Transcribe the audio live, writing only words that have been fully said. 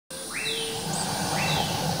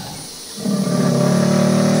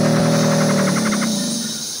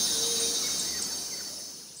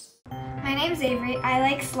I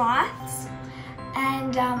like sloths,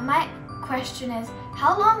 and my question is,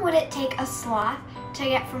 how long would it take a sloth to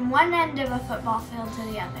get from one end of a football field to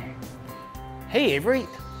the other? Hey Avery,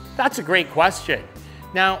 that's a great question.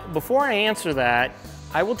 Now, before I answer that,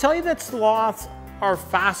 I will tell you that sloths are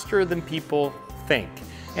faster than people think.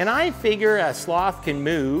 And I figure a sloth can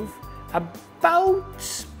move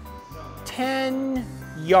about 10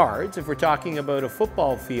 yards, if we're talking about a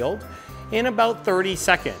football field, in about 30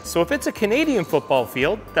 seconds. So if it's a Canadian football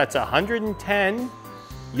field, that's 110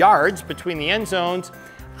 yards between the end zones.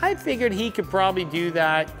 I figured he could probably do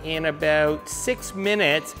that in about 6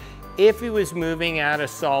 minutes if he was moving at a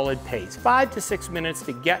solid pace. 5 to 6 minutes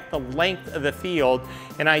to get the length of the field,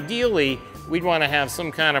 and ideally, we'd want to have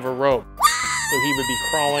some kind of a rope so he would be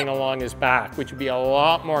crawling along his back, which would be a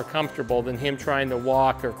lot more comfortable than him trying to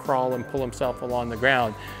walk or crawl and pull himself along the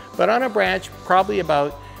ground. But on a branch, probably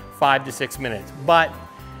about 5 to 6 minutes. But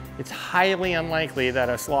it's highly unlikely that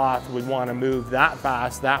a sloth would want to move that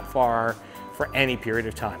fast, that far, for any period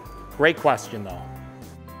of time. Great question though.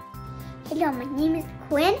 Hello, my name is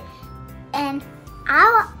Quinn, and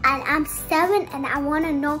I'm 7, and I want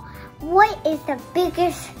to know, what is the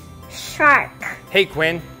biggest shark? Hey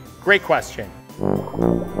Quinn, great question.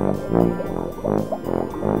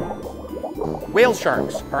 Whale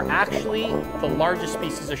sharks are actually the largest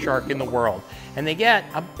species of shark in the world, and they get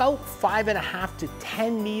about 5.5 to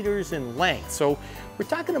 10 meters in length. So we're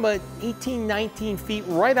talking about 18, 19 feet,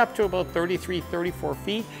 right up to about 33, 34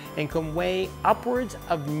 feet, and can weigh upwards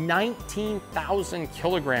of 19,000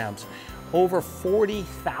 kilograms, over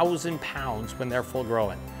 40,000 pounds when they're full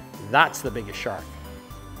grown. That's the biggest shark.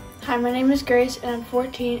 Hi, my name is Grace, and I'm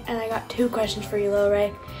 14, and I got 2 questions for you, Lil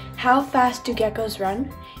Ray. How fast do geckos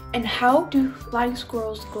run? And how do flying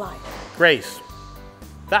squirrels glide? Grace,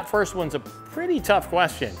 that first one's a pretty tough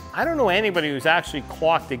question. I don't know anybody who's actually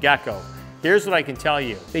clocked a gecko. Here's what I can tell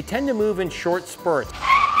you. They tend to move in short spurts,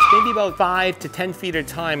 maybe about 5 to 10 feet at a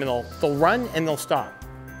time, and they'll run and they'll stop,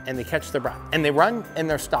 and they catch their breath, and they run and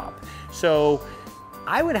they'll stop. So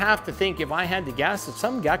I would have to think, if I had to guess, that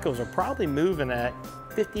some geckos are probably moving at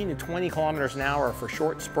 15 to 20 kilometers an hour for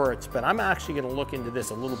short spurts, but I'm actually going to look into this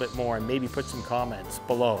a little bit more and maybe put some comments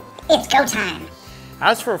below. It's go time.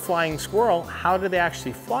 As for a flying squirrel, how do they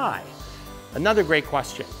actually fly? Another great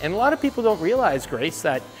question. And a lot of people don't realize, Grace,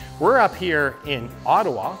 that we're up here in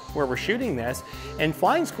Ottawa, where we're shooting this, and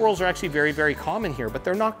flying squirrels are actually very, very common here, but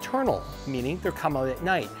they're nocturnal, meaning they come out at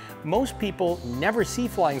night. Most people never see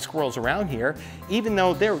flying squirrels around here, even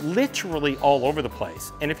though they're literally all over the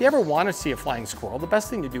place. And if you ever want to see a flying squirrel, the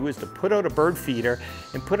best thing to do is to put out a bird feeder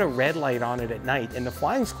and put a red light on it at night, and the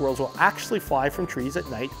flying squirrels will actually fly from trees at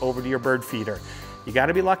night over to your bird feeder. You got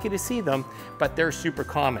to be lucky to see them, but they're super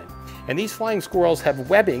common. And these flying squirrels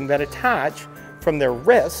have webbing that attach from their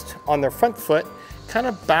wrist on their front foot kind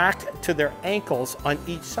of back to their ankles on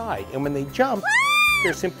each side. And when they jump,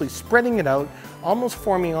 they're simply spreading it out, almost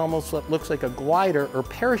forming almost what looks like a glider or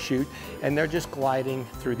parachute, and they're just gliding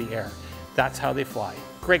through the air. That's how they fly.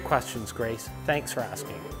 Great questions, Grace. Thanks for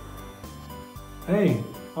asking. Hey,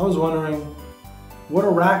 I was wondering, what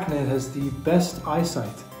arachnid has the best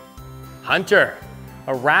eyesight? Hunter,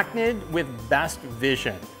 arachnid with best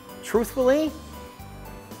vision. Truthfully,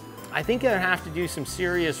 I think I'd have to do some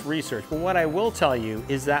serious research, but what I will tell you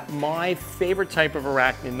is that my favorite type of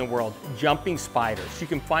arachnid in the world, jumping spiders. You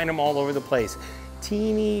can find them all over the place.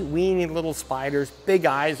 Teeny, weeny little spiders, big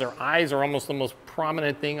eyes. Their eyes are almost the most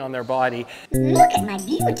prominent thing on their body. Look at my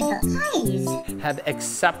beautiful eyes. Have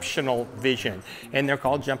exceptional vision, and they're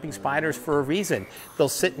called jumping spiders for a reason. They'll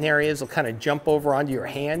sit in areas, they'll kind of jump over onto your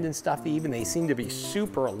hand and stuff even. They seem to be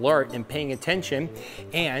super alert and paying attention,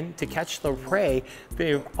 and to catch the prey,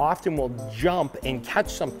 they often will jump and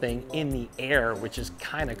catch something in the air, which is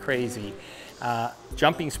kind of crazy.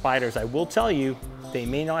 Jumping spiders, I will tell you, they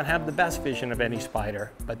may not have the best vision of any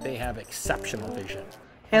spider, but they have exceptional vision.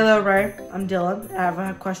 Hello, Ray. I'm Dylan. I have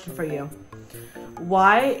a question for you.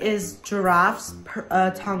 Why is giraffes'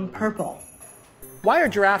 tongue purple? Why are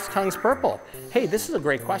giraffes' tongues purple? Hey, this is a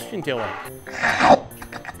great question, Dylan.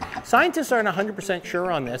 Scientists aren't 100% sure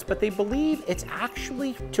on this, but they believe it's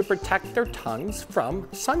actually to protect their tongues from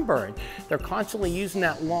sunburn. They're constantly using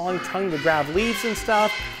that long tongue to grab leaves and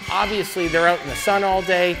stuff. Obviously, they're out in the sun all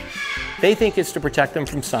day. They think it's to protect them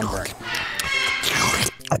from sunburn.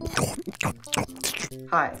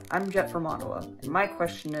 Hi, I'm Jet from Ottawa, and my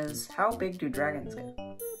question is, how big do dragons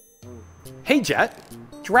get? Hey Jet,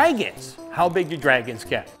 dragons. How big do dragons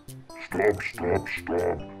get? Stop.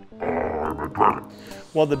 I'm a dragon.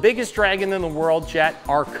 Well, the biggest dragon in the world, Jet,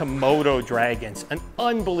 are Komodo dragons, an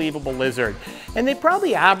unbelievable lizard. And they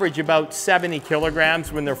probably average about 70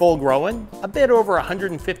 kilograms when they're full grown, a bit over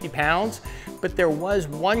 150 pounds. But there was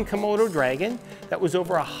one Komodo dragon that was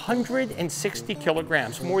over 160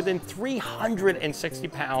 kilograms, more than 360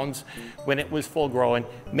 pounds when it was full grown,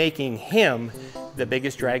 making him the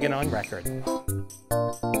biggest dragon on record.